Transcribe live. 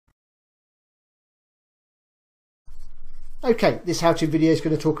Okay, this how-to video is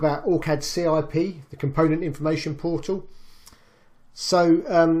going to talk about OrCAD CIP, the Component Information Portal.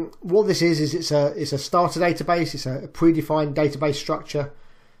 So what this is it's a starter database. It's a predefined database structure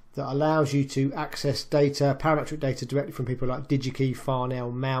that allows you to access data, parametric data, directly from people like DigiKey,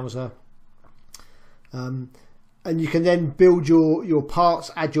 Farnell, Mouser. And you can then build your parts,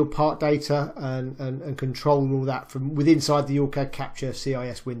 add your part data, and control all that from inside the OrCAD Capture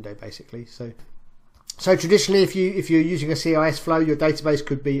CIS window, basically. So traditionally, if you're using a CIS flow, your database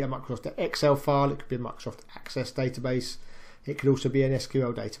could be a Microsoft Excel file, it could be a Microsoft Access database, it could also be an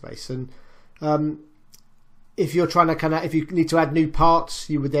SQL database. And if you're trying to if you need to add new parts,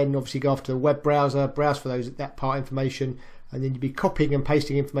 you would then obviously go after the web browser, browse for that part information, and then you'd be copying and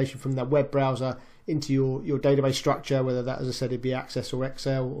pasting information from that web browser into your database structure, whether that, as I said, it'd be Access or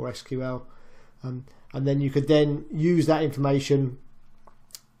Excel or SQL, and then you could then use that information.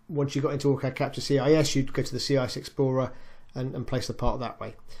 Once you got into OrCAD Capture CIS, you'd go to the CIS Explorer and place the part that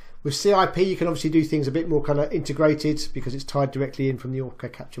way. With CIP, you can obviously do things a bit more kind of integrated because it's tied directly in from the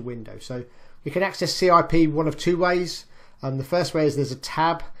OrCAD Capture window. So you can access CIP one of two ways. The first way is there's a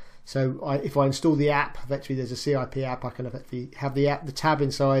tab. So if I install the app, effectively there's a CIP app, I can effectively have the tab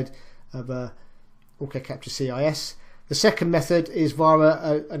inside of OrCAD Capture CIS. The second method is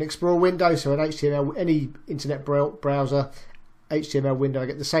via an Explorer window, so an HTML, any internet browser HTML window. I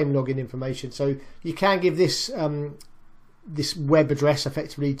get the same login information. So you can give this this web address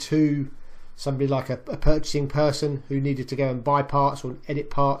effectively to somebody like a purchasing person who needed to go and buy parts or edit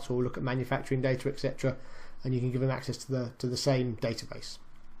parts or look at manufacturing data, etc. And you can give them access to the same database.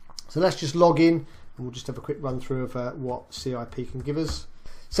 So let's just log in and we'll just have a quick run through of what CIP can give us.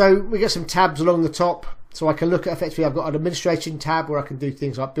 So we get some tabs along the top. So I can look at, effectively, I've got an administration tab where I can do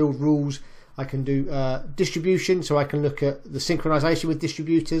things like build rules. I can do distribution, so I can look at the synchronization with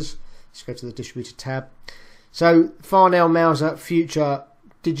distributors. Let's go to the Distributor tab. So Farnell, Mouser, Future,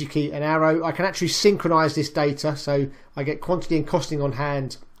 DigiKey and Arrow. I can actually synchronize this data, so I get quantity and costing on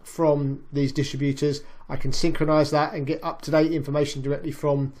hand from these distributors. I can synchronize that and get up-to-date information directly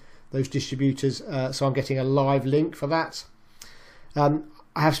from those distributors, so I'm getting a live link for that. I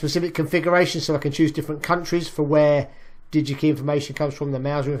have specific configurations, so I can choose different countries for where DigiKey information comes from, the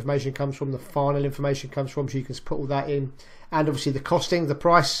Mouser information comes from, the Farnell information comes from, so you can put all that in, and obviously the costing, the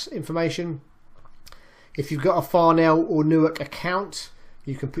price information. If you've got a Farnell or Newark account,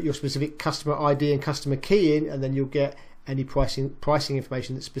 you can put your specific customer ID and customer key in, and then you'll get any pricing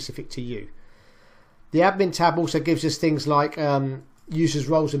information that's specific to you. The admin tab also gives us things like users,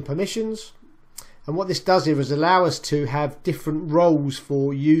 roles and permissions. And what this does is allow us to have different roles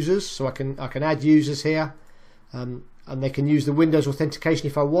for users. So I can add users here, and they can use the Windows authentication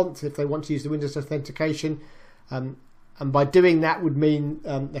if they want to use the Windows authentication. And by doing that would mean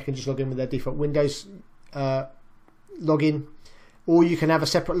they can just log in with their default Windows login, or you can have a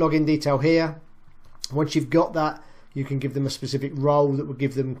separate login detail here. Once you've got that, you can give them a specific role that will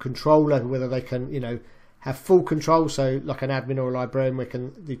give them control over whether they can, have full control. So like an admin or a librarian, we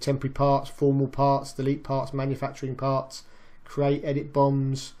can do temporary parts, formal parts, delete parts, manufacturing parts, create, edit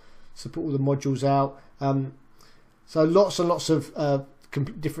bombs, support all the modules out. So lots and lots of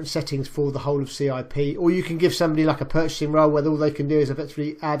different settings for the whole of CIP. Or you can give somebody like a purchasing role where all they can do is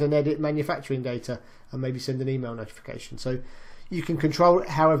effectively add and edit manufacturing data and maybe send an email notification. So you can control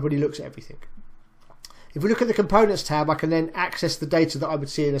how everybody looks at everything. If we look at the Components tab, I can then access the data that I would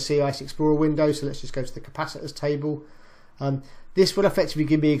see in a CIS Explorer window. So let's just go to the capacitors table. This will effectively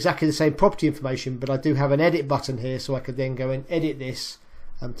give me exactly the same property information, but I do have an edit button here, so I could then go and edit this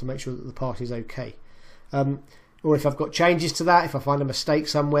to make sure that the part is okay. Or if I've got changes to that, if I find a mistake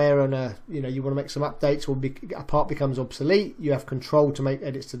somewhere and you want to make some updates or a part becomes obsolete, you have control to make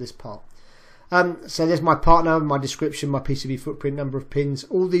edits to this part. So there's my part number, my description, my PCB footprint, number of pins.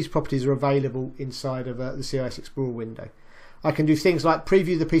 All these properties are available inside of the CIS Explorer window. I can do things like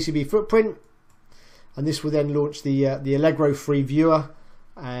preview the PCB footprint, and this will then launch the Allegro free viewer,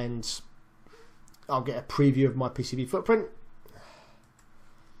 and I'll get a preview of my PCB footprint.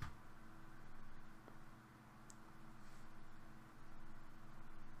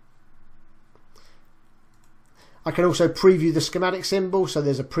 I can also preview the schematic symbol, so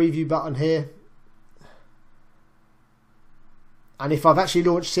there's a preview button here. And if I've actually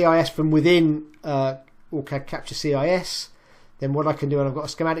launched CIS from within OrCAD Capture CIS, then what I can do, when I've got a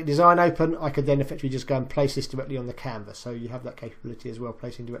schematic design open, I could then effectively just go and place this directly on the canvas. So you have that capability as well,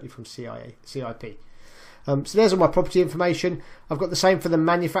 placing directly from CIP. So there's all my property information. I've got the same for the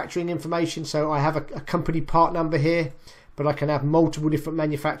manufacturing information. So I have a company part number here, but I can have multiple different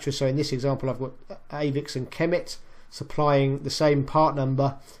manufacturers. So in this example, I've got Avix and Chemet supplying the same part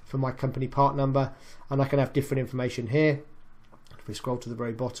number for my company part number, and I can have different information here. If we scroll to the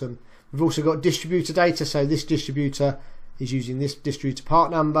very bottom, we've also got distributor data. So this distributor is using this distributor part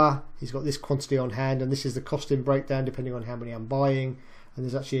number. He's got this quantity on hand, and this is the costing breakdown depending on how many I'm buying. And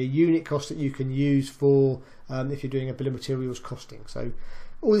there's actually a unit cost that you can use for if you're doing a bill of materials costing. So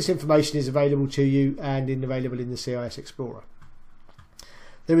all this information is available to you and available in the CIS Explorer.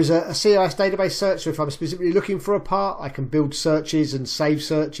 There is a CIS database search, so if I'm specifically looking for a part, I can build searches and save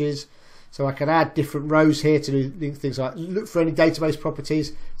searches. So I can add different rows here to do things like look for any database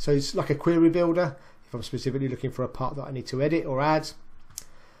properties. So it's like a query builder if I'm specifically looking for a part that I need to edit or add.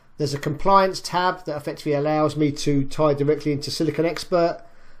 There's a compliance tab that effectively allows me to tie directly into Silicon Expert.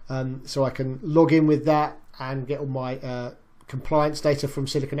 So I can log in with that and get all my compliance data from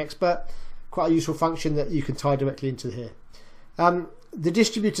Silicon Expert. Quite a useful function that you can tie directly into here. The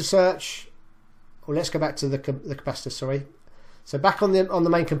distributor search, or let's go back to the capacitor, sorry. So back on the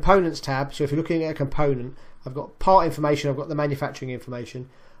main components tab, so if you're looking at a component, I've got part information, I've got the manufacturing information.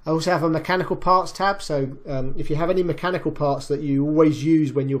 I also have a mechanical parts tab, so if you have any mechanical parts that you always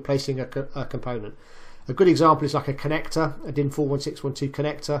use when you're placing a component. A good example is like a connector, a DIN 41612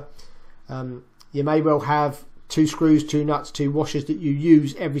 connector. You may well have 2 screws, 2 nuts, 2 washers that you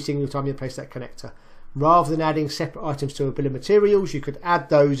use every single time you place that connector. Rather than adding separate items to a bill of materials, you could add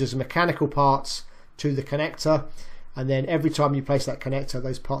those as mechanical parts to the connector, and then every time you place that connector,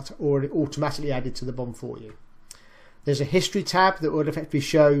 those parts are already automatically added to the BOM for you. There's a history tab that will effectively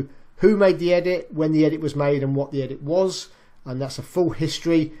show who made the edit, when the edit was made, and what the edit was, and that's a full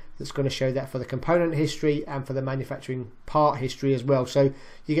history that's going to show that for the component history and for the manufacturing part history as well. So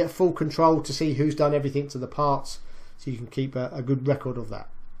you get full control to see who's done everything to the parts, so you can keep a good record of that.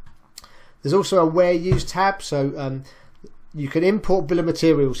 There's also a where used tab, so you can import bill of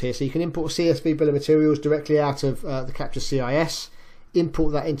materials here. So you can import CSV bill of materials directly out of the Capture CIS,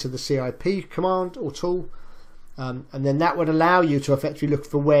 import that into the CIP command or tool, and then that would allow you to effectively look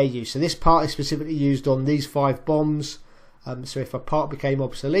for where use. So this part is specifically used on these 5 BOMs. So if a part became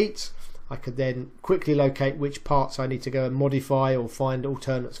obsolete, I could then quickly locate which parts I need to go and modify or find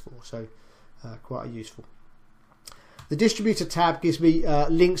alternates for. So quite useful. The distributor tab gives me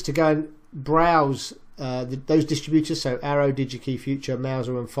links to go and browse those distributors, so Arrow, DigiKey, Future,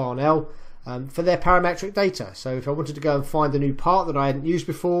 Mouser and Farnell, for their parametric data. So if I wanted to go and find a new part that I hadn't used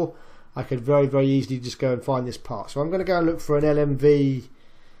before, I could very easily just go and find this part. So I'm going to go and look for an LMV,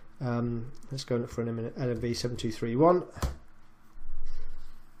 let's go and look for an LMV 7231.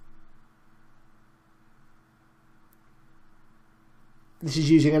 This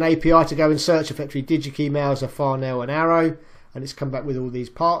is using an API to go and search effectively DigiKey, Mouser, Farnell and Arrow, and it's come back with all these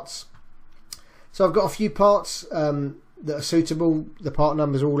parts. So I've got a few parts that are suitable. The part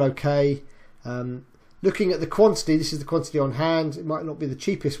numbers are all okay. Looking at the quantity, this is the quantity on hand. It might not be the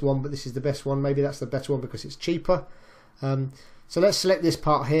cheapest one, but this is the best one. Maybe that's the better one because it's cheaper. So let's select this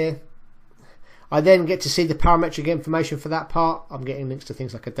part here. I then get to see the parametric information for that part. I'm getting links to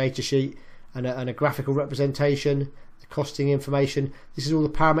things like a data sheet and a graphical representation, the costing information. This is all the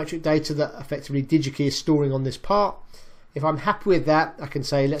parametric data that effectively DigiKey is storing on this part. If I'm happy with that, I can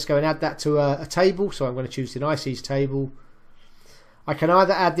say let's go and add that to a table. So I'm going to choose the ICs table. I can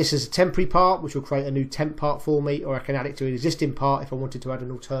either add this as a temporary part, which will create a new temp part for me, or I can add it to an existing part if I wanted to add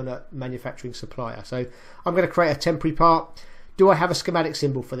an alternate manufacturing supplier. So I'm going to create a temporary part. Do I have a schematic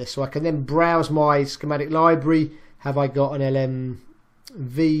symbol for this? So I can then browse my schematic library. Have I got an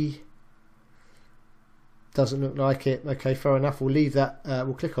LMV? Doesn't look like it. Okay, fair enough. We'll leave that.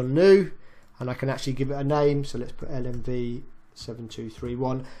 We'll click on new, and I can actually give it a name. So let's put LMV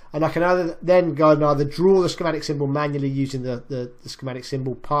 7231, and I can then go and either draw the schematic symbol manually using the schematic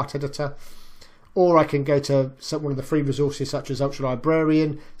symbol part editor, or I can go to one of the free resources such as Ultra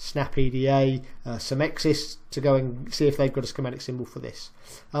Librarian, Snap EDA, Semexis to go and see if they've got a schematic symbol for this.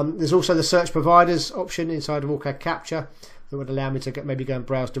 There's also the search providers option inside of OrCAD Capture that would allow me to maybe go and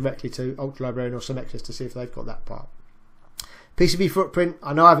browse directly to Ultra Librarian or Semexis to see if they've got that part. PCB footprint,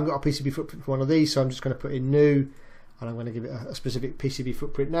 I know I haven't got a PCB footprint for one of these, so I'm just going to put in new, and I'm going to give it a specific PCB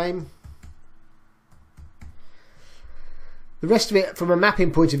footprint name. The rest of it from a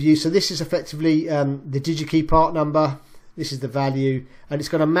mapping point of view, so this is effectively the DigiKey part number, this is the value, and it's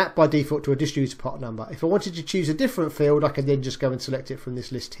going to map by default to a distributor part number. If I wanted to choose a different field, I can then just go and select it from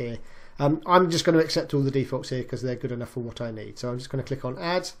this list here. I'm just going to accept all the defaults here because they're good enough for what I need. So I'm just going to click on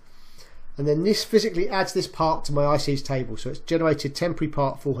add, and then this physically adds this part to my ICs table. So it's generated temporary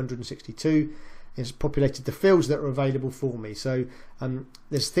part 462. It's populated the fields that are available for me. So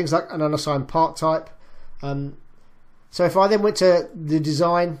there's things like an unassigned part type. So if I then went to the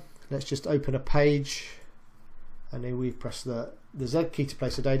design, let's just open a page, and then we press the the Z key to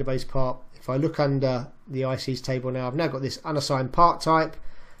place a database part. If I look under the ICs table now, I've now got this unassigned part type,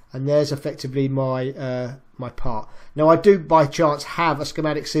 and there's effectively my my part. Now I do by chance have a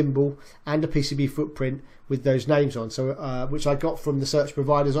schematic symbol and a PCB footprint with those names on, so which I got from the search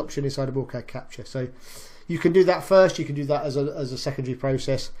providers option inside of OrCAD Capture. So you can do that first, you can do that as a secondary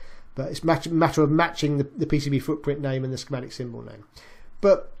process, but it's a matter of matching the PCB footprint name and the schematic symbol name.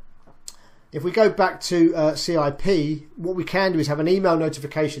 But if we go back to CIP, what we can do is have an email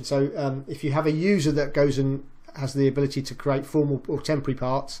notification. So if you have a user that goes and has the ability to create formal or temporary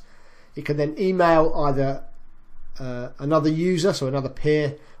parts, it can then email either another user, so another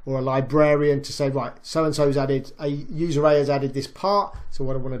peer, or a librarian to say, right, so-and-so's added, user A has added this part, so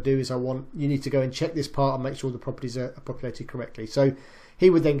what I want to do is you need to go and check this part and make sure the properties are populated correctly. So he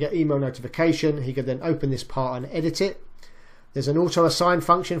would then get email notification, he could then open this part and edit it. There's an auto-assign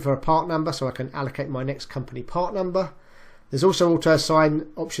function for a part number, so I can allocate my next company part number. There's also auto-assign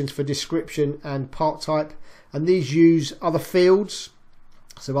options for description and part type, and these use other fields,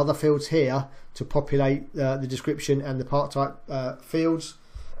 so other fields here, to populate the description and the part type fields.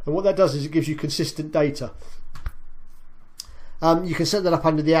 And what that does is it gives you consistent data. You can set that up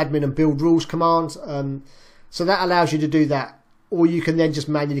under the admin and build rules command, so that allows you to do that. Or you can then just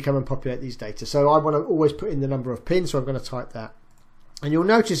manually come and populate these data. So I want to always put in the number of pins, so I'm going to type that. And you'll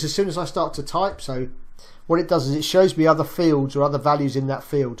notice as soon as I start to type, so what it does is it shows me other fields or other values in that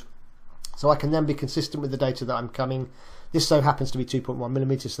field. So I can then be consistent with the data that I'm coming. This so happens to be 2.1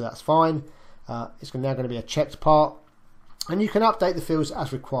 millimeters, so that's fine. It's now going to be a checked part. And you can update the fields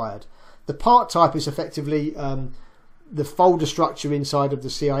as required. The part type is effectively the folder structure inside of the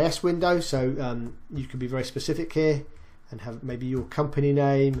CIS window. So you can be very specific here and have maybe your company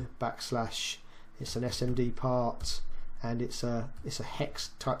name / it's an SMD part, and it's a hex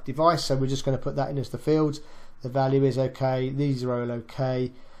type device, so we're just going to put that in as the fields. The value is okay, these are all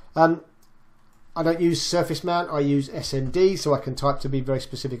okay. I don't use surface mount, I use SMD, so I can type to be very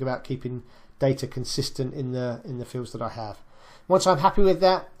specific about keeping data consistent in the fields that I have. Once I'm happy with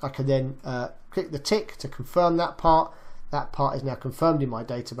that, I can then click the tick to confirm that part. That part is now confirmed in my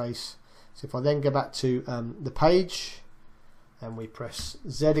database. So if I then go back to the page, and we press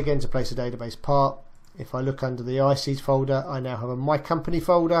Z again to place a database part. If I look under the ICs folder, I now have a My Company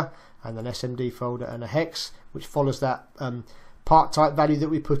folder and an SMD folder and a hex, which follows that part type value that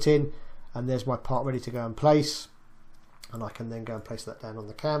we put in. And there's my part ready to go and place. And I can then go and place that down on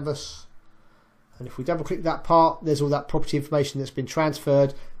the canvas. And if we double click that part, there's all that property information that's been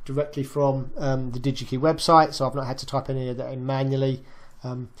transferred directly from the DigiKey website. So I've not had to type any of that in manually.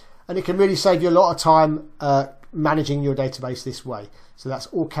 And it can really save you a lot of time managing your database this way. So that's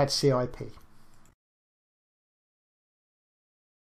OrCAD CIP.